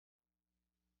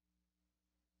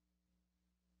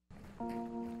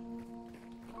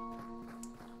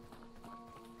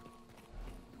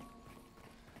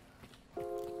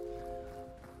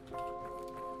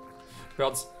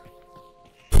Birds.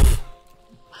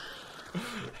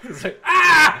 It's like,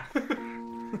 ah!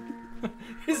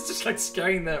 He's just like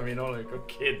scaring them, you know, like a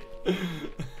kid. They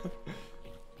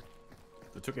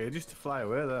took ages to fly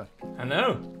away there. I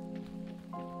know.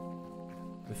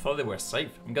 They thought they were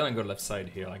safe. I'm gonna go left side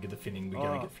here. I get the feeling we're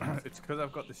gonna get flanked. It's because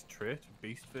I've got this trait,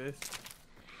 Beast Face.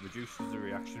 Reduces the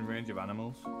reaction range of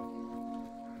animals.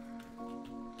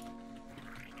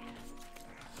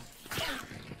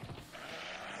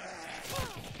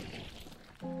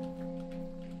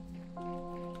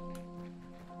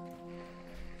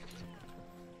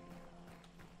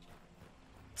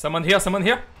 Someone here. I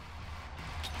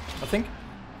think.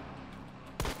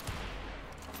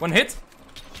 One hit.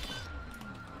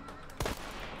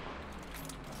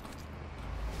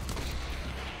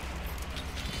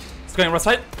 It's going right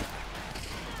side.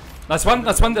 Nice one.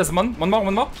 There's one. One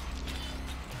more.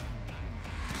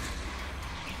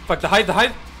 Fuck, the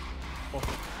hive. Oh.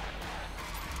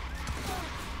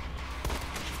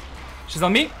 She's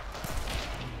on me.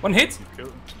 One hit.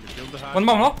 You killed the hive. One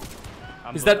more.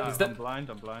 Is that? I'm blind.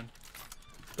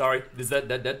 Sorry, is that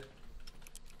dead?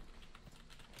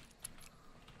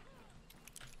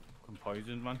 I'm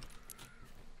poisoned, man.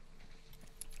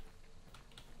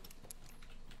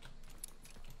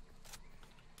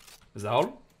 Is that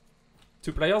all?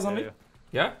 2 players only?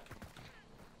 Yeah?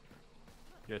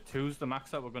 Yeah, 2's the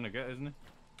max that we're gonna get, isn't it?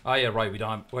 Ah, yeah, right, we don't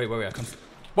have... Wait, I can't...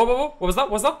 Whoa, what was that?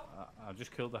 I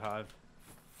just killed the hive.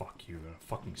 Fuck you, you're gonna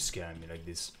fucking scare me like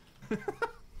this.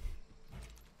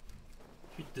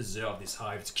 You deserve this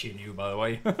hive to kill you, by the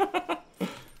way.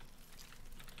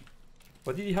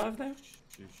 What did he have there?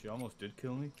 She almost did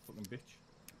kill me, fucking bitch.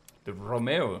 The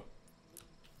Romeo.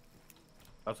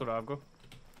 That's what I've got.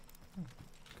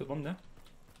 Good one there.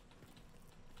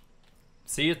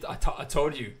 See it? I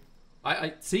told you.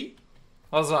 I see?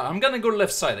 I was like, I'm gonna go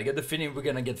left side. I get the feeling we're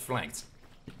gonna get flanked.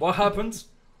 What happens?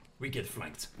 We get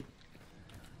flanked.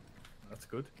 That's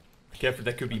good. Careful,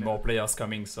 there could be more players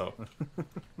coming, so.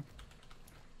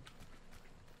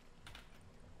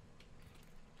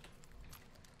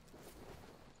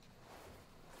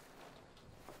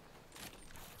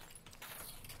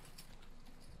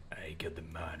 I get the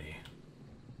money.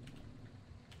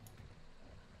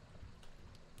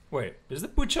 Wait, is the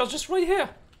butcher just right here?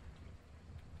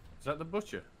 Is that the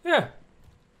butcher? Yeah.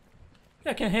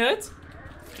 Yeah, I can hear it.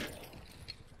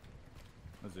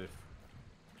 As if.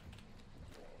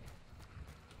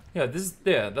 Yeah, this is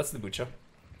there. That's the butcher.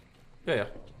 Yeah.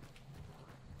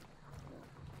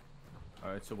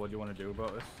 Alright, so what do you want to do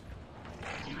about this?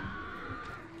 Okay,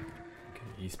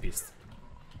 he's pissed.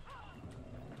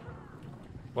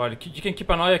 Well, you can keep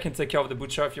an eye. I can take care of the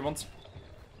butcher if you want.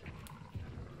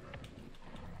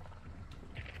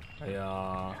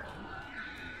 Yeah.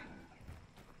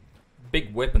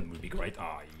 Big weapon would be great.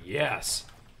 Ah, yes.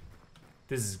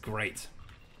 This is great.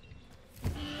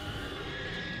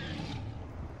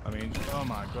 I mean, oh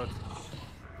my god.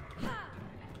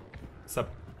 What's up?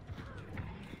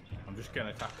 I'm just getting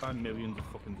attacked by millions of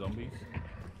fucking zombies.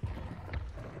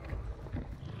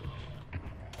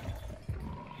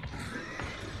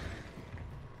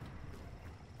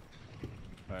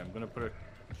 Right, I'm gonna put a...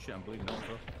 Shit, I'm bleeding out,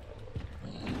 bro.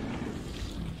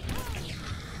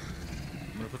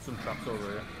 I'm gonna put some traps over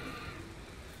here.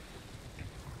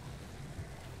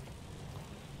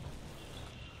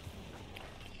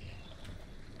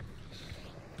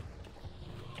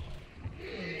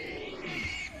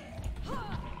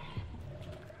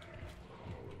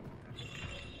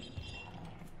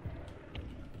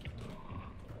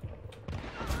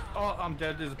 Oh, I'm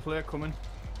dead. There's a player coming.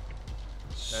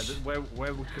 Where we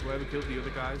killed the other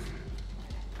guys.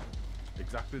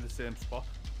 Exactly the same spot.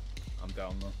 I'm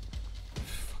down though.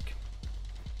 Fuck.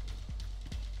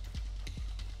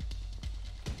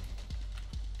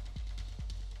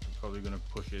 I'm probably gonna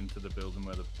push into the building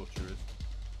where the butcher is.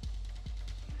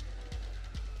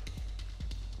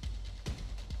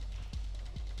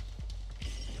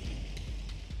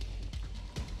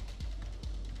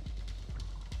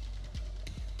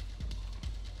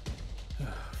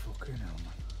 Fucking hell,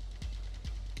 man.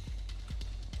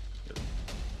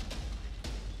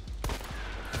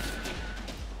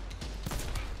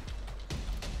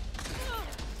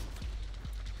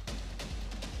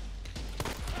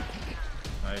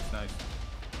 Nice.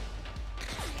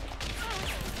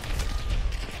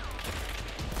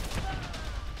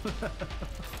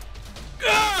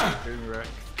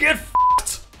 Get f***ed!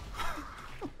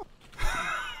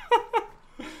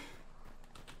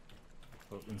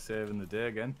 Fucking saving the day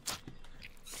again.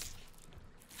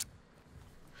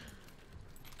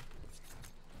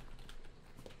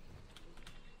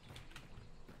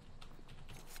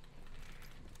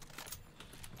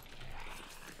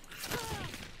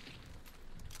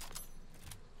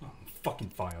 fucking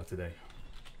fire today.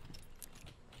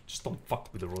 Just don't fuck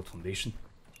with the road foundation.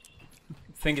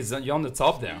 Thing is, you're on the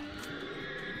top there.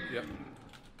 Yep.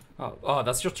 Oh,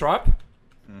 that's your trap?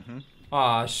 Mm-hmm.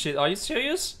 Ah, shit, are you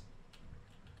serious?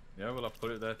 Yeah, well, I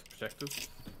put it there to protect us.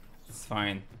 It's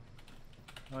fine.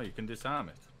 Oh, you can disarm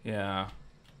it. Yeah.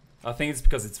 I think it's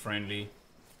because it's friendly.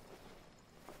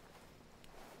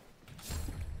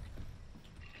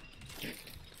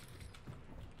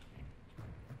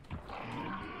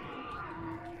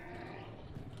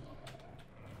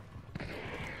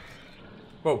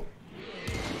 Whoa.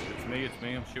 It's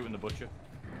me, I'm shooting the butcher.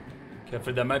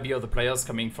 Careful, there might be other players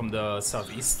coming from the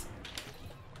southeast.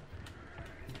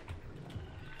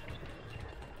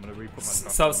 I'm gonna re-put my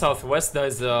trap down. Southwest,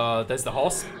 there's the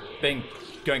horse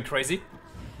going crazy.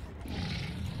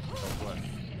 Southwest.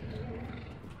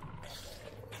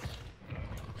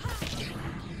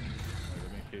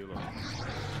 Let me heal up.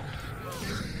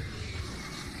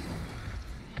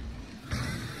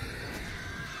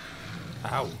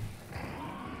 Ow.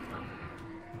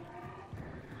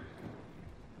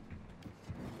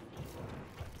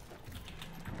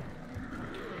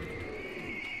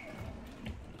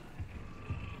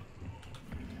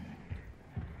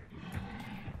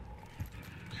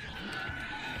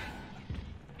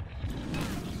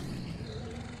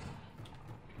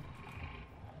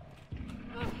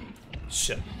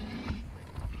 Shit.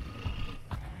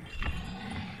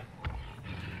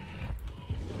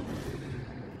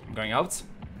 I'm going out.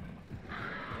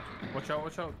 Watch out,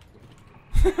 watch out.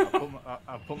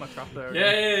 I'll put my trap there Yeah,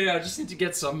 again. yeah. I just need to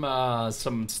get some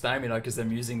stamina because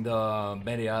I'm using the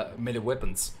melee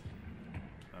weapons.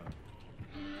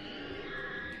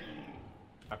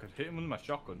 I could hit him with my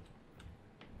shotgun.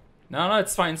 No,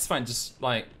 it's fine. It's fine. Just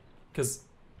like, cause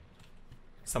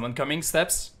someone coming.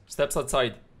 Steps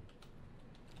outside.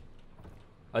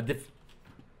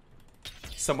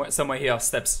 Somewhere here.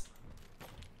 Steps.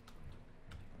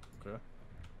 Okay.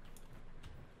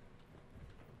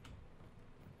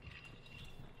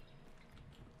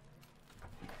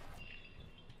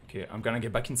 Okay, I'm gonna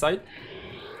get back inside.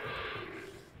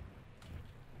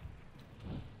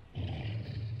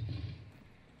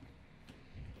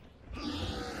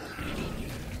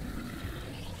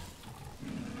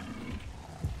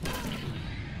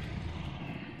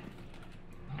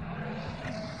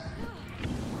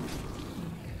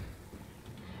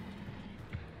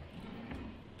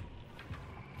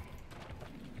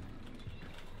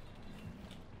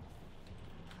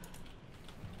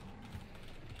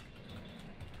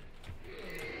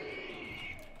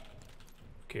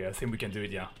 Okay, I think we can do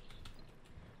it, yeah.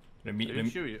 Let me...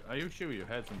 Are you sure you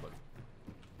heard somebody?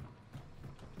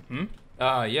 Hmm?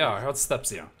 Yeah, I heard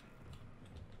steps here.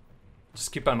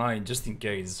 Just keep an eye, just in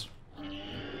case.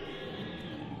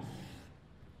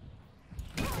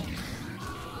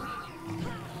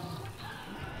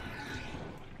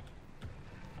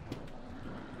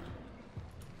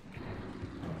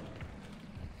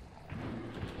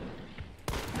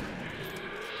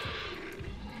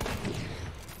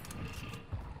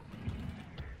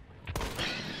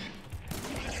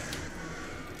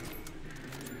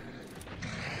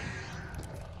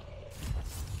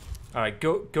 Alright,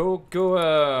 go, do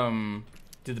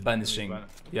the banishing.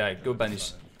 Yeah, go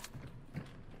banish.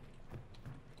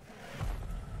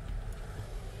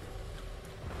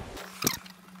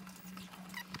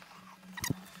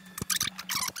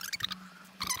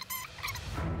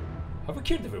 Have we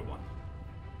killed everyone?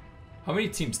 How many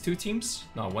teams? 2 teams?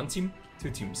 No, 1 team?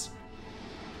 2 teams.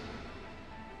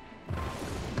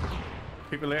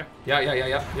 People here?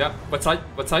 Yeah. What side?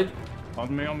 What side?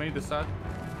 On me, this side.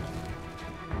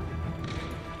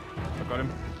 I got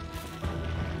him.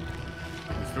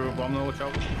 He's threw a bomb though, watch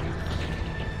out.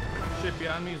 Shit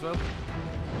behind me as well.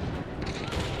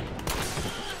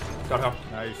 Got her.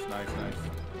 Nice.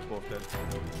 Both dead.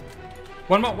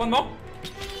 One more.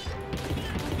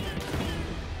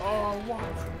 Oh,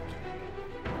 what?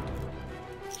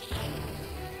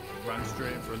 Ran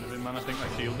straight in front of him, man. I think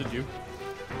I shielded you.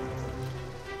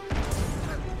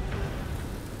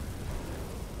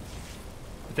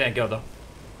 There you go, though.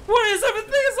 What is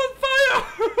everything is on fire?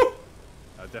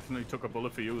 I definitely took a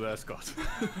bullet for you there, Scott.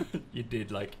 You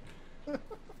did, like.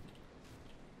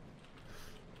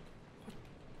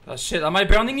 Oh shit, am I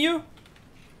burning you?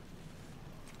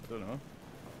 I don't know.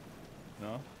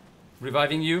 No?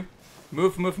 Reviving you.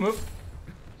 Move.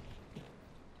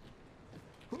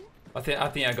 I think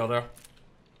I got her.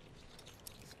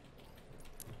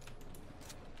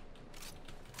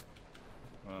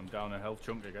 Well, I'm down a health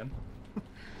chunk again.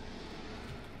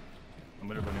 I'm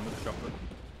gonna run in with a shotgun.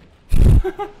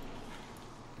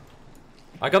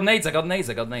 I got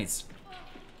nades.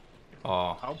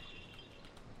 Oh. How?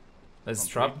 Let's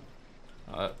trap.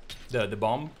 The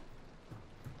bomb.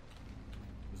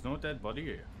 There's no dead body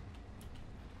here.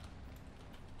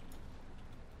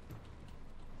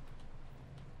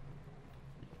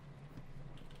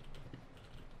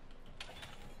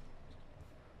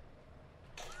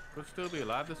 Could still be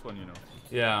alive, this one, you know.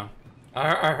 Yeah.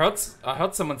 I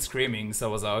heard someone screaming, so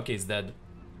I was like, okay, he's dead.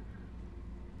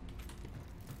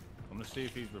 I'm gonna see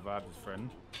if he's revived his friend.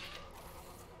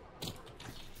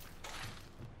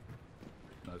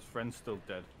 No, his friend's still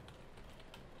dead.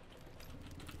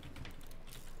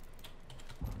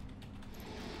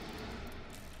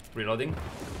 Reloading.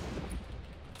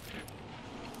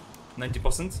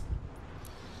 90%.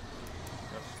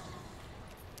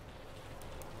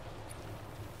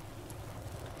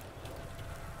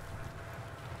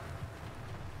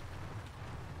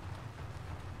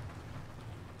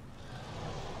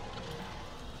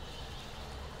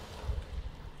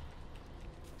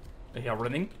 Yeah,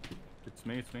 running. It's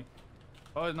me, it's me.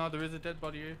 Oh no, there is a dead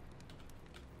body here.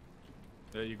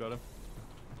 There, you got him.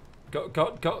 Go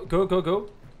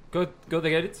to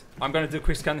get it. I'm gonna do a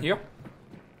quick scan here.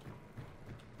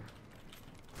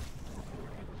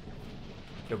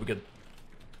 Yeah, we're good.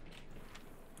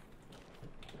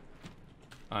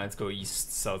 Let's go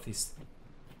east, southeast.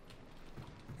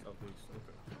 Southeast,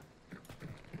 okay.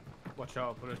 Watch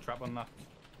out, put a trap on that.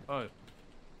 Oh,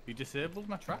 he disabled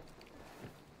my trap?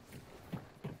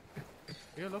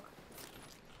 Here, look.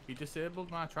 He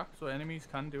disabled my trap, so enemies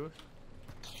can do it.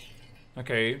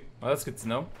 Okay, well that's good to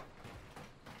know.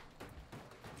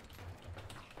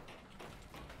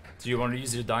 Do you want to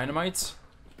use your dynamite?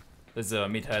 There's a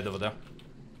meathead over there.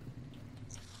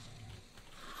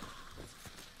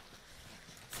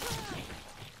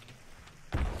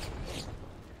 The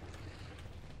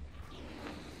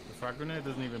frag grenade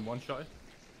doesn't even one-shot it.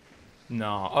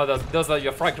 No, oh, that's like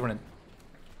your frag grenade.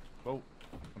 Oh,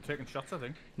 I'm taking shots, I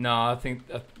think. No, I think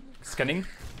scanning.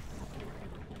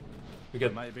 We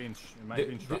got. It might have been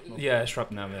shrapnel. Yeah,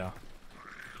 shrapnel. Yeah.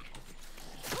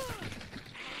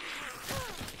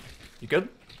 You good?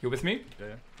 You with me?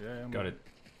 Yeah. I'm Got good.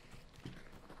 it.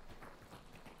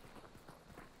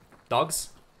 Dogs?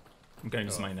 I'm gonna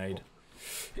use my nade.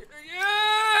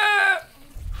 Yeah!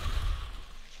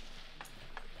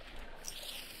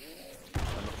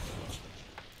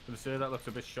 I'm gonna say that looks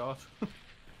a bit short.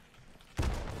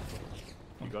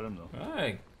 You got him though.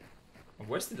 I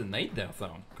wasted the nade there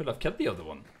though. Could have kept the other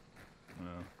one.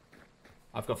 Yeah,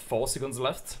 I've got 4 seconds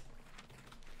left.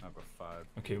 I've got 5.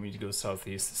 Okay, we need to go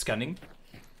southeast. Scanning.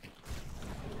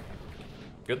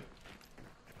 Good.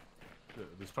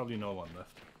 There's probably no one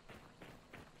left.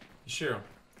 You sure?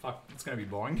 Fuck, it's gonna be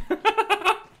boring.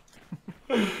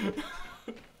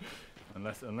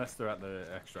 Unless they're at the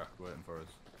extract waiting for us.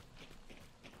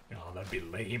 Oh, that'd be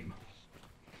lame.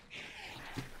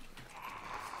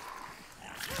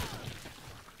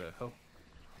 The hell?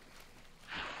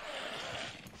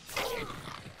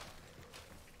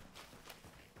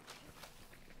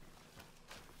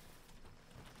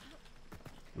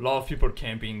 A lot of people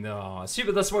camping. See,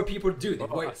 but that's what people do. They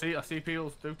Oh, wait. I see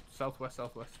people do southwest.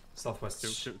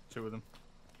 Southwest. Two of them.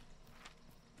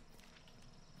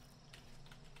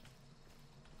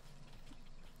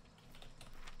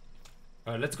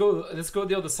 Let's go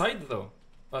the other side though.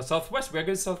 Southwest. We're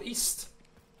going southeast.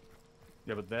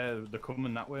 Yeah, but they're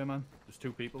coming that way, man. There's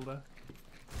 2 people there.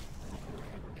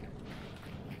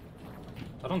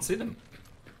 I don't see them.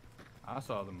 I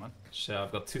saw them, man. Shit,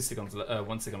 I've got 2 seconds.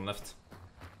 1 second left.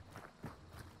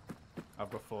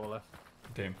 I've got 4 left.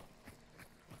 Okay.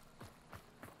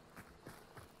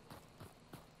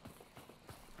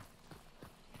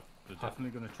 They're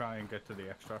definitely gonna try and get to the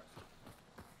extract.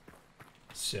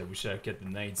 Shit, we should get the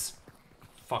nades.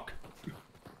 Fuck.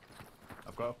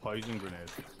 I've got a poison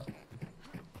grenade.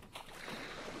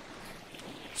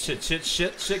 Shit.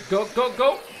 Go.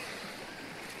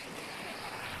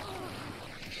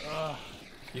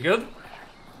 You good?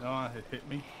 No, it hit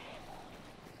me.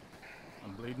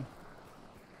 I'm bleeding.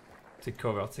 Take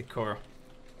cover, I'll take cover.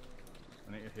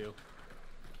 I need to heal.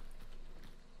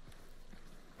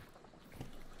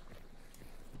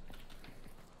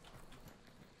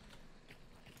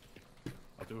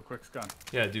 I'll do a quick scan.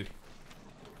 Yeah, dude.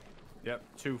 Yep,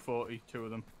 240, 2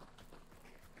 of them.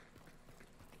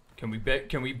 Can we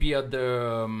be at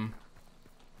the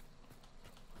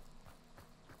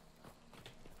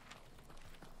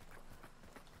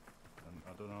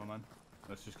I don't know, man.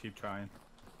 Let's just keep trying.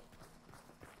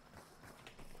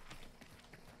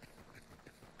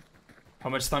 How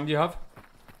much time do you have?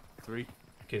 3.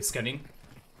 Okay, scanning.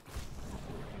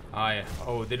 Ah, yeah.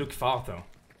 Oh, they look far though.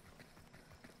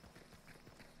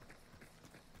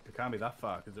 can't be that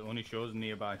far because it only shows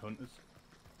nearby hunters.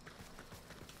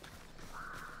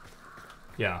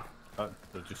 Yeah. Oh,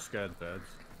 they're just scared birds.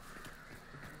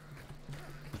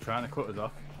 They're trying to cut us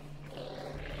off.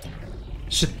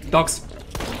 Shit, dogs.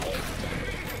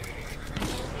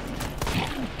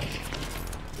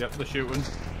 Yep, they're shooting.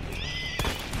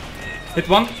 Hit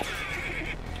one.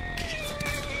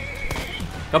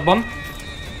 Got one.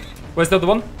 Where's the other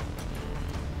one?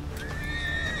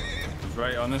 He's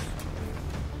right on us.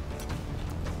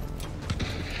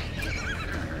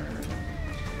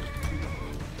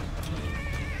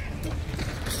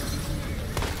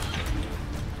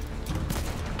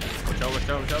 Watch out, watch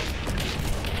out, watch out.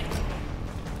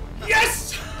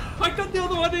 Yes! I got the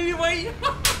other one anyway!